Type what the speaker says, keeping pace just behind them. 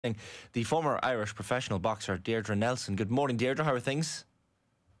The former Irish professional boxer Deirdre Nelson. Good morning, Deirdre. How are things?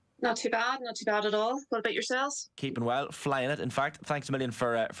 Not too bad at all. What about yourselves? Keeping well, flying it. In fact, thanks a million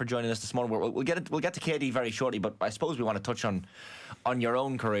for joining us this morning. We'll get to Katie very shortly, but I suppose we want to touch on your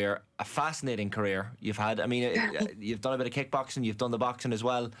own career. A fascinating career you've had. I mean, you've done a bit of kickboxing, you've done the boxing as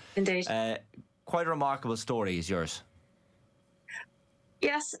well. Indeed. Quite a remarkable story is yours.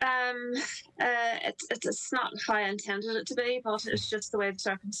 Yes, it's not how I intended it to be, but it's just the way the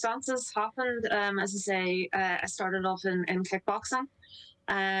circumstances happened. As I say, I started off in kickboxing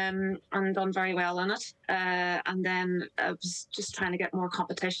and done very well in it. And then I was just trying to get more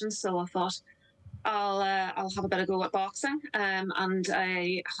competition, so I thought I'll have a bit of go at boxing. And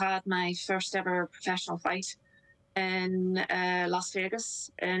I had my first ever professional fight in Las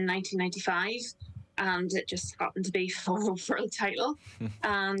Vegas in 1995. And it just happened to be for a world title.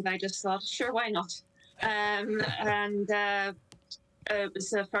 And I just thought, sure, why not? It was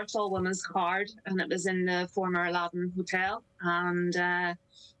the first all-women's card, and it was in the former Aladdin Hotel. And,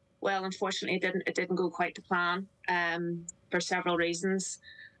 well, unfortunately, it didn't go quite to plan for several reasons.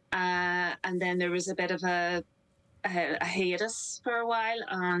 And then there was a bit of a hiatus for a while.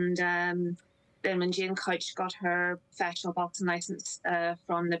 And then when Jane Couch got her professional boxing licence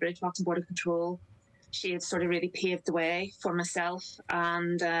from the British Boxing Board of Control, she had sort of really paved the way for myself,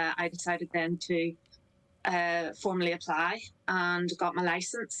 and I decided then to formally apply and got my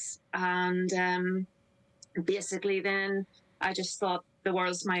licence. And basically then I just thought the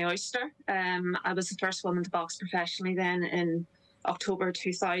world's my oyster. I was the first woman to box professionally then in October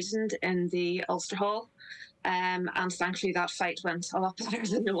 2000 in the Ulster Hall. And thankfully that fight went a lot better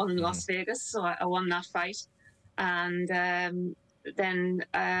than the one in Las Vegas, so I won that fight. And then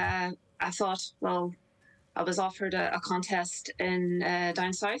I thought, well, I was offered a contest in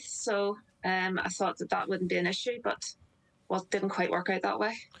down south, so I thought that wouldn't be an issue, but well, it didn't quite work out that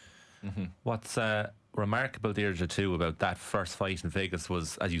way. Mm-hmm. What's remarkable, Deirdre, too, about that first fight in Vegas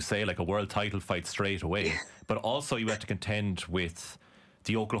was, as you say, like a world title fight straight away, but also you had to contend with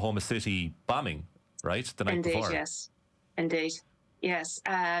the Oklahoma City bombing, right, the night Indeed, before. Indeed, yes.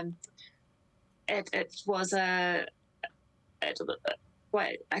 It was well,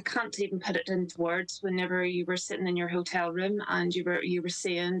 I can't even put it into words. Whenever you were sitting in your hotel room and you were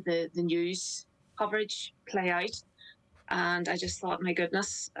seeing the news coverage play out, and I just thought, my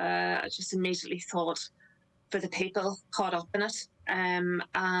goodness, I just immediately thought for the people caught up in it.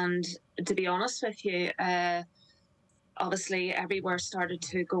 And to be honest with you, obviously everywhere started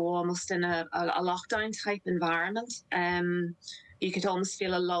to go almost in a lockdown type environment. You could almost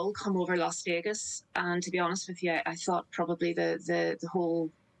feel a lull come over Las Vegas. And to be honest with you, I thought probably the whole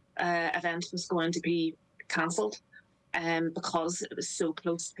event was going to be cancelled because it was so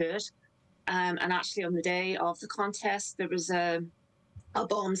close to it. And actually on the day of the contest, there was a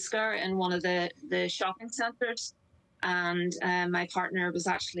bomb scare in one of the shopping centres. And my partner was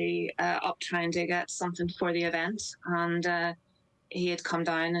actually up trying to get something for the event. And he had come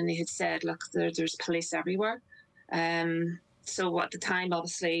down and he had said, look, there's police everywhere. So at the time,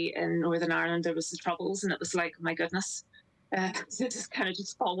 obviously, in Northern Ireland, there was the Troubles, and it was like, oh my goodness, it just kind of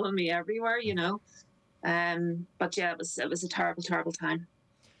just following me everywhere, you know. But yeah, it was a terrible, terrible time.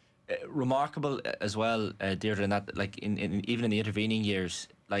 Remarkable as well, Deirdre, in that, like, in even in the intervening years,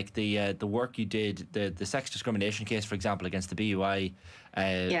 like the work you did, the sex discrimination case, for example, against the BUI,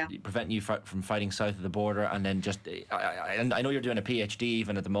 preventing you from fighting south of the border, and then just I know you're doing a PhD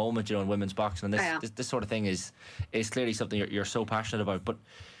even at the moment, you know, in women's boxing, and this sort of thing is clearly something you're so passionate about. But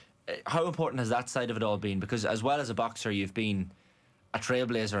how important has that side of it all been? Because as well as a boxer, you've been a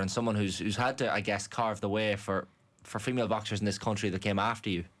trailblazer and someone who's had to, I guess, carve the way for female boxers in this country that came after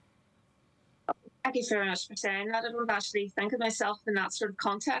you. Thank you very much for saying that. I don't actually think of myself in that sort of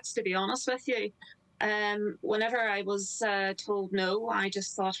context, to be honest with you. Whenever I was told no, I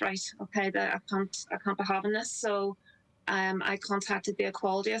just thought, right, okay, I can't be having this. So I contacted the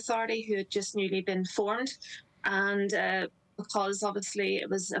Equality Authority, who had just newly been formed, and because obviously it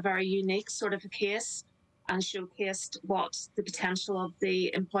was a very unique sort of a case and showcased what the potential of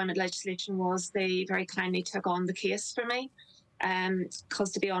the employment legislation was, they very kindly took on the case for me.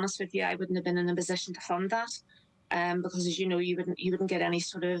 Because to be honest with you, I wouldn't have been in a position to fund that, because as you know, you wouldn't get any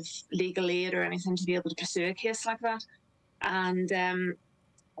sort of legal aid or anything to be able to pursue a case like that, and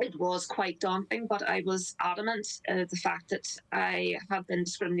it was quite daunting. But I was adamant the fact that I had been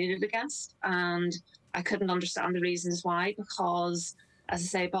discriminated against, and I couldn't understand the reasons why. Because, as I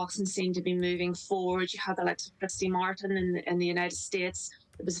say, boxing seemed to be moving forward. You had the likes of Christy Martin in the United States.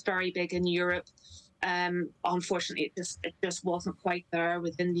 It was very big in Europe. Unfortunately, it just wasn't quite there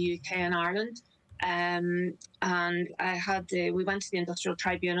within the UK and Ireland. And we went to the Industrial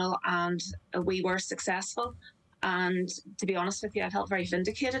Tribunal, and we were successful. And to be honest with you, I felt very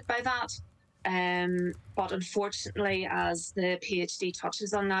vindicated by that. But unfortunately, as the PhD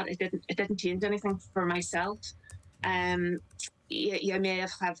touches on that, it didn't change anything for myself. You may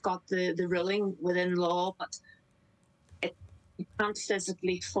have got the ruling within law, but you can't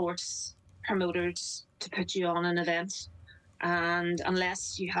physically force promoters to put you on an event. And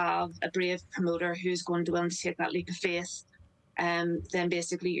unless you have a brave promoter who's going to be willing to take that leap of faith, then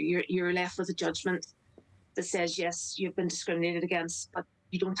basically you're left with a judgment that says, yes, you've been discriminated against, but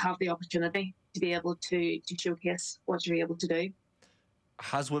you don't have the opportunity to be able to showcase what you're able to do.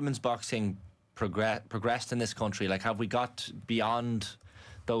 Has women's boxing progressed in this country? Like, have we got beyond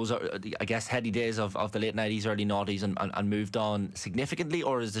those, I guess, heady days of the late 90s, early 90s and moved on significantly,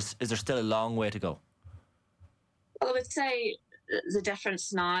 or is there still a long way to go? Well, I would say the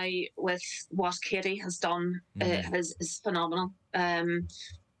difference now with what Katie has done is phenomenal.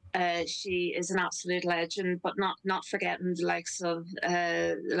 She is an absolute legend, but not forgetting the likes of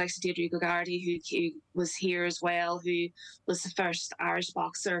Deirdre who was here as well, who was the first Irish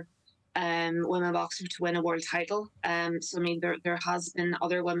boxer, women boxer to win a world title. So I mean, there has been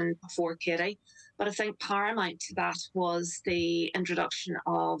other women before Katie, but I think paramount to that was the introduction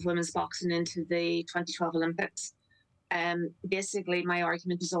of women's boxing into the 2012 Olympics. Basically, my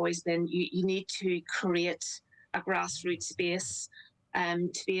argument has always been you need to create a grassroots base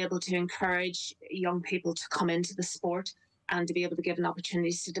to be able to encourage young people to come into the sport and to be able to give them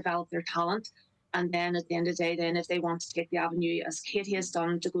opportunities to develop their talent. And then at the end of the day, then if they want to take the avenue, as Katie has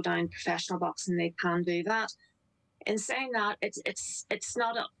done, to go down professional boxing, they can do that. In saying that, it's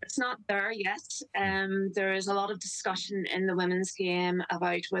not there yet. There is a lot of discussion in the women's game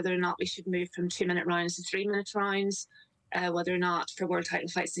about whether or not we should move from 2-minute rounds to 3-minute rounds, whether or not for world title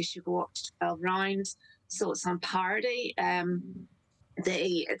fights they should go up to 12 rounds. So it's on parity.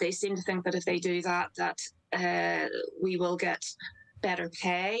 They seem to think that if they do that we will get better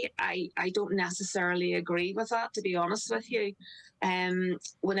pay. I don't necessarily agree with that, to be honest with you.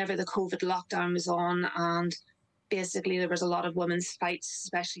 Whenever the COVID lockdown was on, and basically there was a lot of women's fights,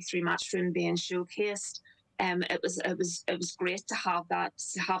 especially through Matchroom, being showcased. It was great to have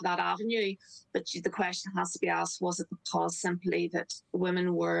that avenue, but the question has to be asked: was it because simply that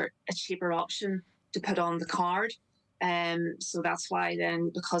women were a cheaper option to put on the card? So that's why then,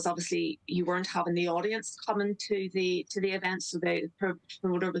 because obviously you weren't having the audience coming to the event, so the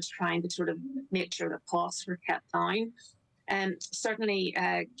promoter was trying to sort of make sure that costs were kept down. Certainly,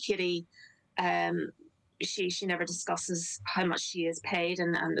 Katie, she never discusses how much she is paid,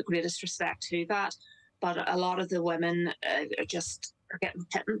 and the greatest respect to that. But a lot of the women are getting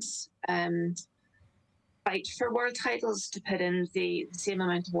pittance. Fight for world titles to put in the same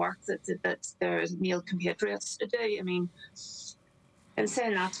amount of work that their male compatriots do. I mean, in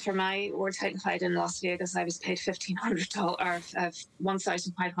saying that, for my world title fight in Las Vegas, I was paid $1,500 or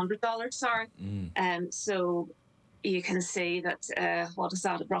 $1,500. Sorry, so you can see that what is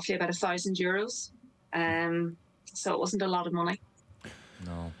that? Roughly about €1,000. So it wasn't a lot of money.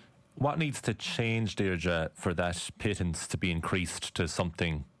 No. What needs to change, Deirdre, for that pittance to be increased to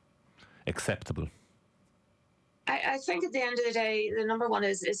something acceptable? I think at the end of the day, the number one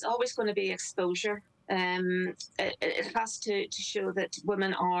is always going to be exposure. It has to show that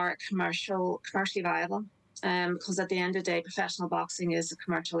women are commercially viable, because at the end of the day, professional boxing is a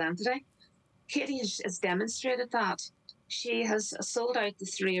commercial entity. Katie has demonstrated that. She has sold out the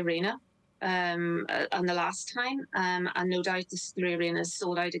 3 Arena on the last time, and no doubt this 3 Arena is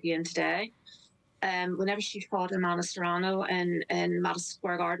sold out again today. Whenever she fought in Serrano in Madison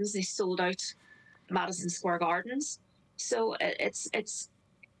Square Gardens, they sold out Madison Square Gardens. So it's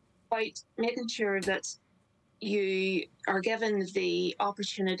about making sure that you are given the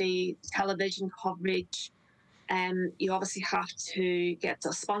opportunity, television coverage, and you obviously have to get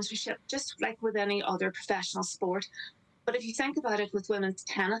the sponsorship, just like with any other professional sport. But if you think about it with women's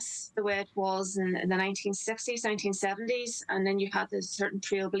tennis, the way it was in the 1960s, 1970s, and then you had the certain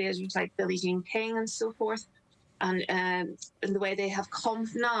trailblazers like Billie Jean King and so forth, and the way they have come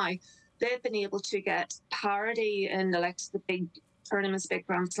now, they've been able to get parity in the big tournaments, big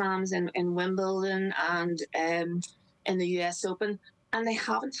Grand Slams in Wimbledon and in the US Open, and they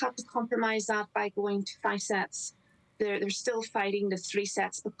haven't had to compromise that by going to 5 sets. They're still fighting the 3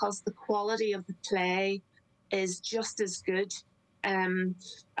 sets because the quality of the play is just as good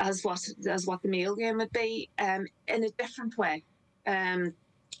as what the male game would be, in a different way.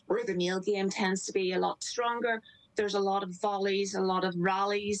 Where the male game tends to be a lot stronger. There's a lot of volleys, a lot of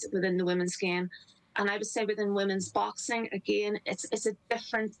rallies within the women's game. And I would say within women's boxing, again, it's a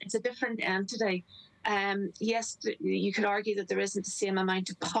different entity. Yes, you could argue that there isn't the same amount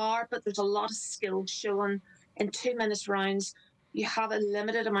of power, but there's a lot of skill shown in 2-minute rounds. You have a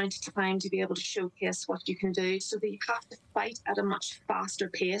limited amount of time to be able to showcase what you can do. So they have to fight at a much faster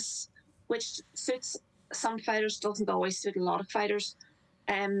pace, which suits some fighters, doesn't always suit a lot of fighters.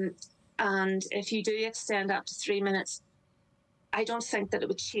 And if you do extend up to 3 minutes, I don't think that it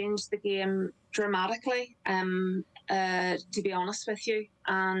would change the game dramatically, to be honest with you.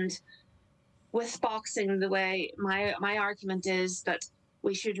 And with boxing, the way my argument is that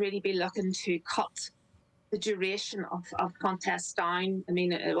we should really be looking to cut the duration of contests down. I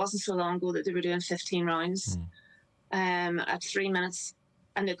mean, it wasn't so long ago that they were doing 15 rounds at 3 minutes,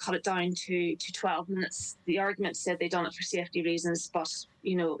 and they cut it down to 12 minutes. The argument said they done it for safety reasons, but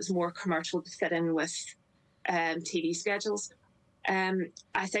it was more commercial to fit in with TV schedules.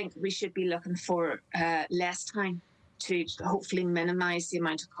 I think we should be looking for less time to hopefully minimise the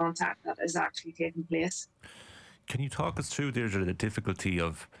amount of contact that is actually taking place. Can you talk us through, Deirdre, the difficulty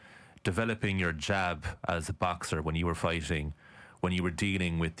of developing your jab as a boxer when you were fighting, when you were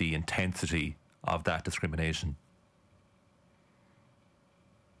dealing with the intensity of that discrimination?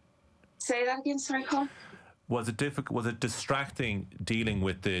 Say that again, sorry, Colin. Was it difficult? Was it distracting dealing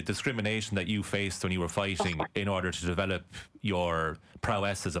with the discrimination that you faced when you were fighting in order to develop your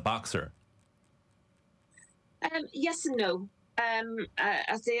prowess as a boxer? Yes and no.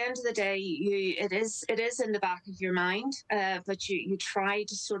 At the end of the day, it is in the back of your mind, but you try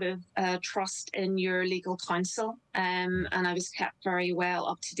to sort of trust in your legal counsel, and I was kept very well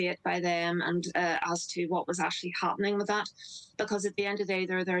up to date by them and as to what was actually happening with that, because at the end of the day,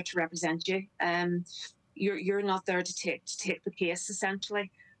 they're there to represent you. You're not there to take the case,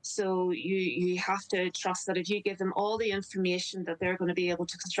 essentially. So you have to trust that if you give them all the information, that they're going to be able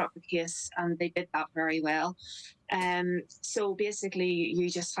to construct the case, and they did that very well. So basically, you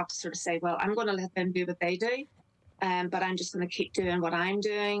just have to sort of say, well, I'm going to let them do what they do, but I'm just going to keep doing what I'm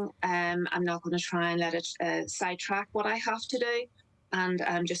doing. I'm not going to try and let it sidetrack what I have to do, and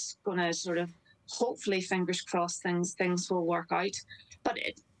I'm just going to sort of, hopefully, fingers crossed, things will work out. But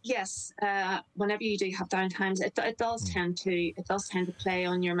yes, whenever you do have downtimes, it does tend to play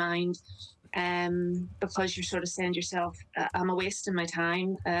on your mind, because you're sort of saying to yourself, "Am I wasting my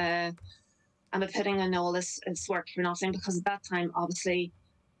time? Am I putting in all this work for nothing?" Because at that time, obviously,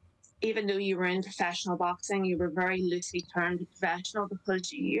 even though you were in professional boxing, you were very loosely termed professional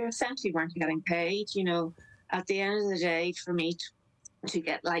because you essentially weren't getting paid. At the end of the day, for me to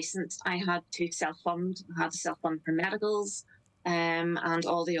get licensed, I had to self-fund. I had to self-fund for medicals. And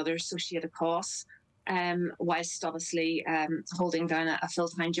all the other associated costs, whilst obviously holding down a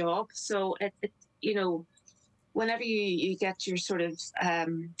full-time job. So whenever you get your sort of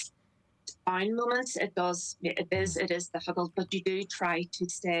down moments, it is difficult, but you do try to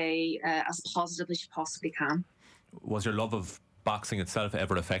stay as positive as you possibly can. Was your love of boxing itself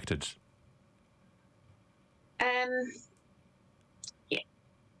ever affected? Yeah.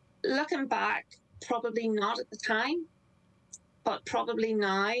 Looking back, probably not at the time. But probably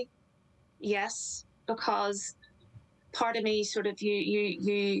now, yes, because part of me sort of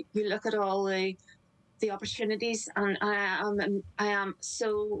you look at all the opportunities, and I am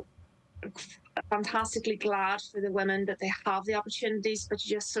so fantastically glad for the women that they have the opportunities. But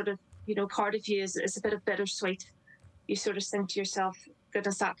you just sort of part of you is a bit of bittersweet. You sort of think to yourself,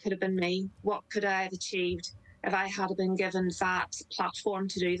 goodness, that could have been me. What could I have achieved if I had been given that platform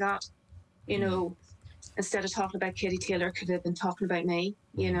to do that? Instead of talking about Katie Taylor, could have been talking about me,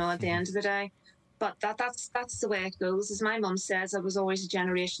 at the end of the day. But that's the way it goes. As my mum says, I was always a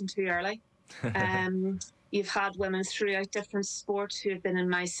generation too early. You've had women throughout different sports who have been in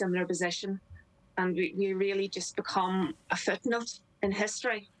my similar position, and you really just become a footnote in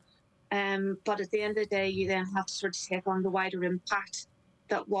history. But at the end of the day, you then have to sort of take on the wider impact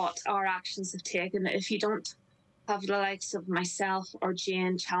that what our actions have taken. If you don't have the likes of myself or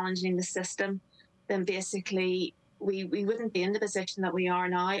Jane challenging the system, then basically we wouldn't be in the position that we are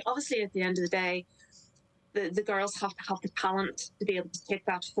now. Obviously, at the end of the day, the girls have to have the talent to be able to take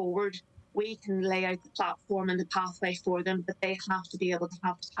that forward. We can lay out the platform and the pathway for them, but they have to be able to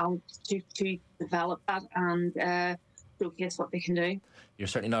have the talent to develop that and showcase what they can do. You're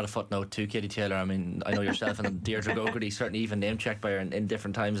certainly not a footnote to Katie Taylor. I mean, I know yourself and Deirdre Gogarty certainly even name-checked by her in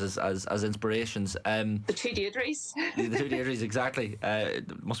different times as inspirations. The two Deirdres. The two Deirdres, exactly.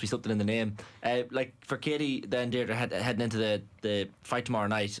 Must be something in the name. Like for Katie, then Deirdre heading into the fight tomorrow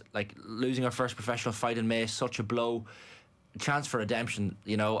night, like losing her first professional fight in May, such a blow. Chance for redemption,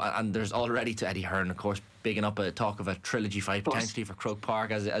 and there's already to Eddie Hearn, of course, bigging up a talk of a trilogy fight potentially for Croke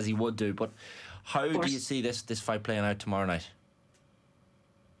Park as he would do. But How do you see this fight playing out tomorrow night?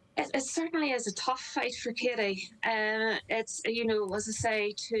 It certainly is a tough fight for Katie. It's, as I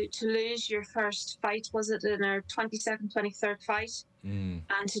say, to lose your first fight, was it in her 22nd, 23rd fight? And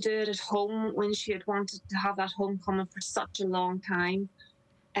to do it at home when she had wanted to have that homecoming for such a long time.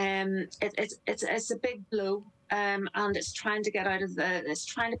 It's a big blow. And it's trying to get out of it's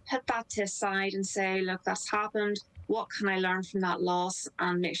trying to put that to aside and say, look, that's happened. What can I learn from that loss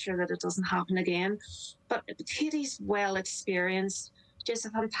and make sure that it doesn't happen again? But Katie's well experienced. She has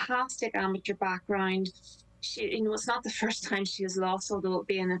a fantastic amateur background. She, it's not the first time she has lost, although it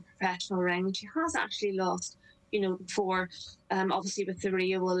being a professional ring. She has actually lost, before, obviously with the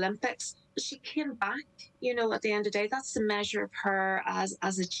Rio Olympics. But she came back, at the end of the day. That's the measure of her as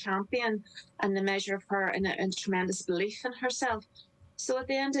a champion and the measure of her in a tremendous belief in herself. So at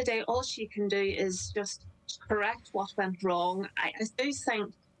the end of the day, all she can do is just correct what went wrong. I do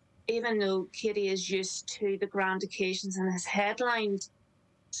think, even though Katie is used to the grand occasions and his headlined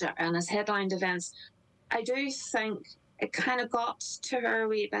events, I do think it kind of got to her a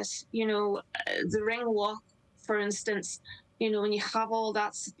wee bit. The ring walk, for instance, when you have all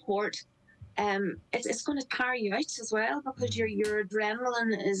that support, it's going to tire you out as well, because your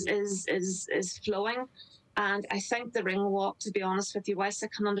adrenaline is flowing. And I think the ring walk, to be honest with you, whilst I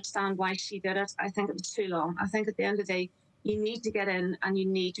can understand why she did it, I think it was too long. I think at the end of the day, you need to get in and you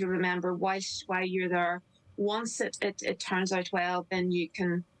need to remember why you're there. Once it turns out well, then you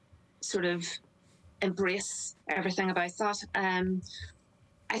can sort of embrace everything about that.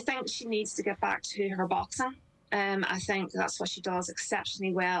 I think she needs to get back to her boxing. I think that's what she does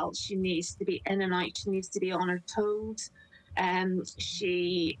exceptionally well. She needs to be in and out. She needs to be on her toes.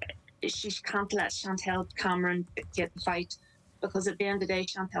 She can't let Chantelle Cameron get the fight, because at the end of the day,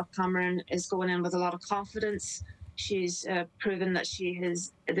 Chantelle Cameron is going in with a lot of confidence. She's proven that she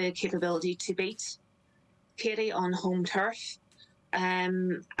has the capability to beat Katie on home turf.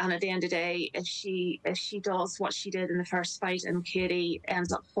 And at the end of the day, if she does what she did in the first fight and Katie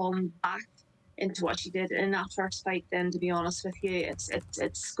ends up falling back into what she did in that first fight, then to be honest with you,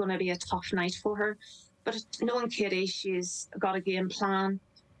 it's going to be a tough night for her. But knowing Katie, she's got a game plan,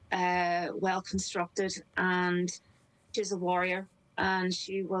 well constructed, and she's a warrior. And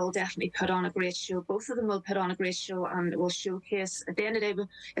she will definitely put on a great show. Both of them will put on a great show and will showcase. At the end of the day,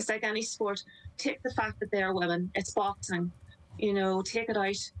 it's like any sport. Take the fact that they're women. It's boxing. Take it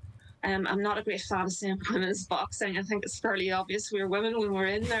out. I'm not a great fan of saying women's boxing. I think it's fairly obvious we're women when we're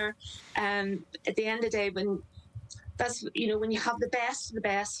in there. At the end of the day, when you have the best of the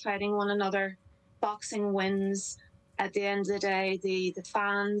best fighting one another, boxing wins. At the end of the day, the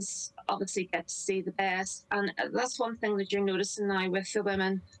fans obviously get to see the best. And that's one thing that you're noticing now with the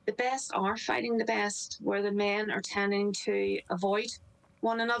women. The best are fighting the best, where the men are tending to avoid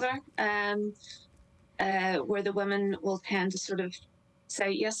one another, where the women will tend to sort of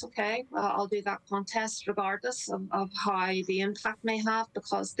say, yes, okay, well, I'll do that contest regardless of how the impact may have,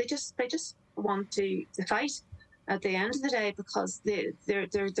 because they just want to fight at the end of the day, because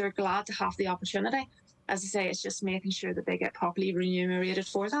they're glad to have the opportunity. As I say, it's just making sure that they get properly remunerated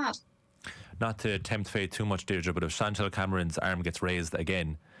for that. Not to tempt fate too much, Deirdre, but if Chantelle Cameron's arm gets raised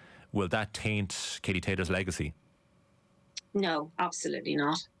again, will that taint Katie Taylor's legacy? No, absolutely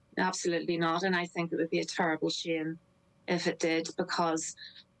not. Absolutely not. And I think it would be a terrible shame if it did, because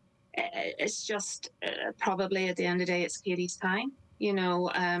it's just probably at the end of the day, it's Katie's time.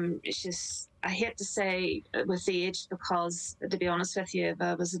 It's just, I hate to say with age, because to be honest with you, if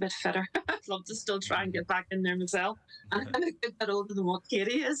I was a bit fitter, I'd love to still try and get back in there myself. And I'm a good bit older than what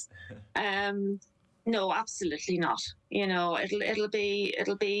Katie is. No, absolutely not. It'll be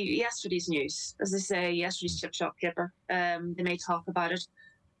yesterday's news. As they say, yesterday's chip shop keeper. They may talk about it,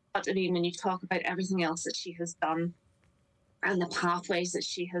 but I mean, when you talk about everything else that she has done and the pathways that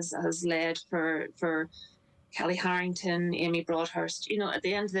she has led for Kelly Harrington, Amy Broadhurst, at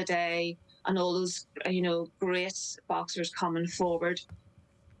the end of the day, and all those, great boxers coming forward,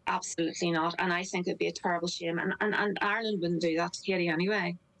 absolutely not. And I think it'd be a terrible shame. And Ireland wouldn't do that to Katie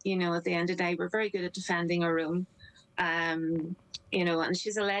anyway. At the end of the day, we're very good at defending our own. And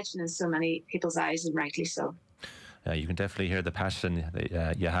she's a legend in so many people's eyes, and rightly so. You can definitely hear the passion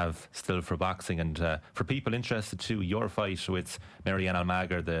that you have still for boxing. And for people interested too, your fight with Marianne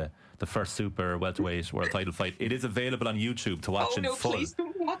Almaguer, the first super welterweight world title fight, it is available on YouTube to watch in full. Please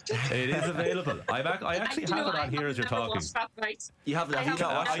don't watch it. It is available. I actually have it on here as you're talking. You have it.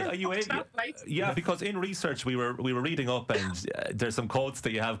 Are you able? Yeah, because in research we were reading up, and there's some quotes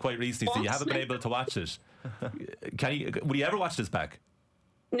that you have quite recently, so you haven't been able to watch it. Will you ever watch this back?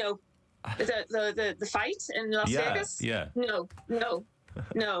 No. The fight in Las Vegas? Yeah. No.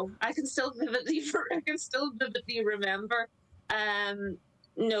 No, I can still vividly remember.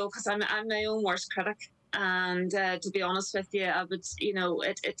 No, because I'm my own worst critic, and to be honest with you, I would,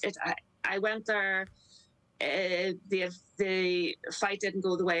 I went there. The fight didn't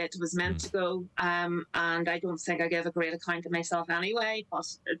go the way it was meant to go, and I don't think I gave a great account of myself anyway. But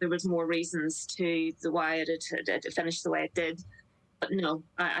there was more reasons to why it finished the way it did. But no,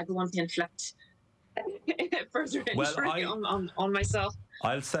 I don't want to inflict further injury on myself.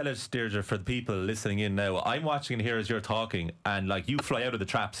 I'll sell it, Deirdre, for the people listening in now. I'm watching here as you're talking, and like you fly out of the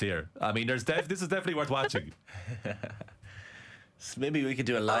traps here. I mean, this is definitely worth watching. So maybe we could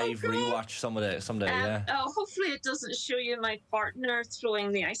do a live rewatch someday. Yeah. Oh, hopefully it doesn't show you my partner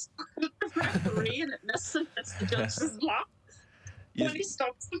throwing the ice bucket at the referee and it misses the judge's lap when he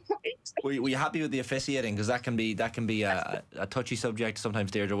stops the fight. Were you happy with the officiating? Because that can be a touchy subject sometimes.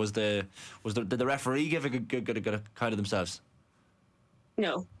 Deirdre, did the referee give a good account of themselves?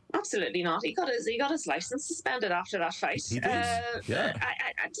 No, absolutely not. He got his license suspended after that fight. He did. Yeah.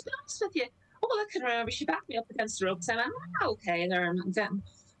 I to be honest with you, all I can remember, she backed me up against the ropes, and I'm okay there. I'm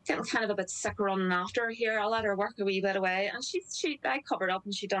getting kind of a bit sick running after her here. I'll let her work a wee bit away, and I covered up,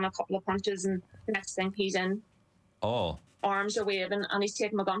 and she'd done a couple of punches, and the next thing he's in. Oh. Arms are waving, and he's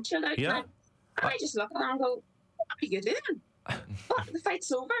taking my gun shield out. Yeah. And I just look at him and go, "What are you doing? What? The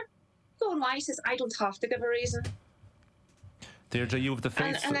fight's over." Going, why? He says, "I don't have to give a reason." Deirdre, you have the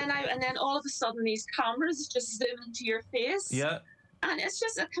face. And then all of a sudden these cameras just zoom into your face. Yeah. And it's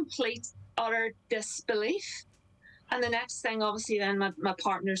just a complete, utter disbelief. And the next thing, obviously, then my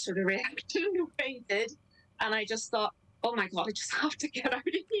partner sort of reacted the way he did. And I just thought, oh my God, I just have to get out of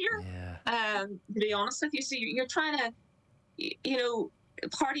here. Yeah. To be honest with you. So you're trying to,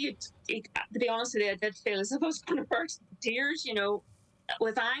 part of you, to be honest with you, I did feel as if I was going to burst into tears,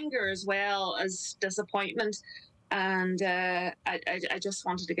 with anger as well as disappointment. And I just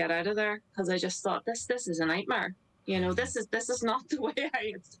wanted to get out of there because I just thought this is a nightmare. This is not the way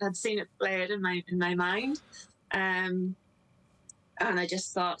I had seen it played in my mind. And I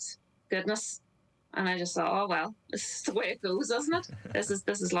just thought, goodness. And I just thought, oh well, this is the way it goes, isn't it? This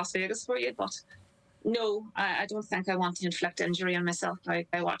is Las Vegas for you. But no, I don't think I want to inflict injury on myself by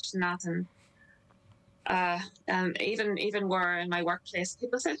watching that. And even where in my workplace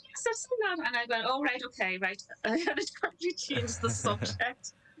people said, yes, I've seen that, and I went, oh right, okay, right. I had to quickly change the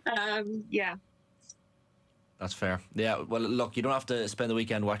subject. Yeah. That's fair. Yeah, well, look, you don't have to spend the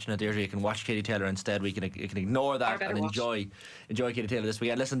weekend watching it, Deirdre. You can watch Katie Taylor instead. You can ignore that and enjoy Katie Taylor this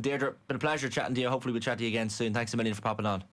weekend. Listen, Deirdre, been a pleasure chatting to you. Hopefully we'll chat to you again soon. Thanks a million for popping on.